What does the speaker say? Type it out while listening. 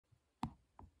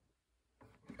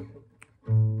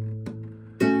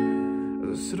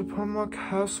sit upon my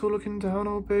castle looking down.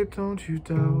 Oh babe, don't you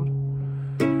doubt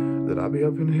that I'll be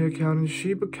up in here counting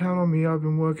sheep, but count on me, I've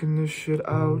been working this shit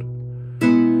out.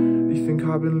 You think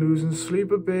I've been losing sleep,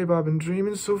 but babe, I've been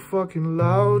dreaming so fucking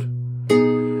loud.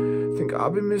 Think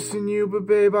I've been missing you, but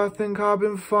babe, I think I've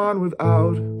been fine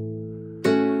without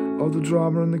all the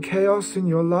drama and the chaos in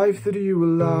your life that you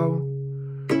allow.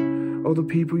 All the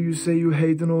people you say you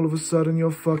hate, then all of a sudden you're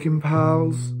fucking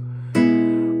pals.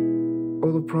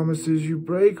 All the promises you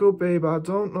break, oh babe, I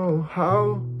don't know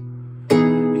how.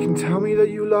 You can tell me that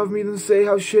you love me, then say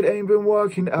how shit ain't been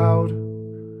working out.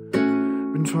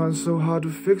 Been trying so hard to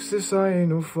fix this, I ain't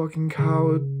no fucking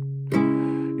coward.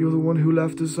 You're the one who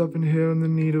left us up in here in the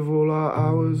need of all our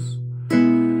hours.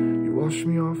 You wash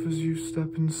me off as you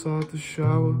step inside the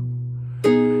shower.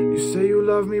 You say you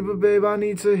love me, but babe, I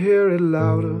need to hear it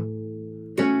louder.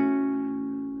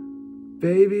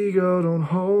 Baby girl, don't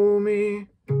hold me.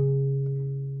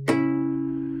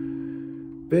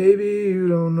 Baby, you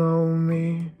don't know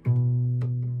me.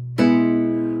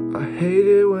 I hate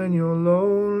it when you're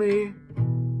lonely.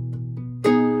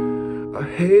 I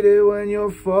hate it when you're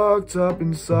fucked up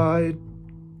inside.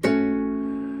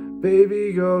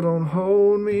 Baby girl, don't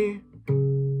hold me.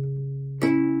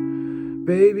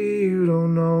 Baby, you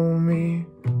don't know me.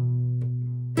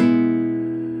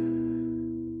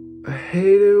 I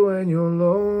hate it when you're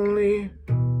lonely.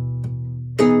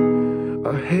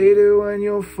 I hate it when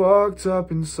you're fucked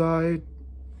up inside.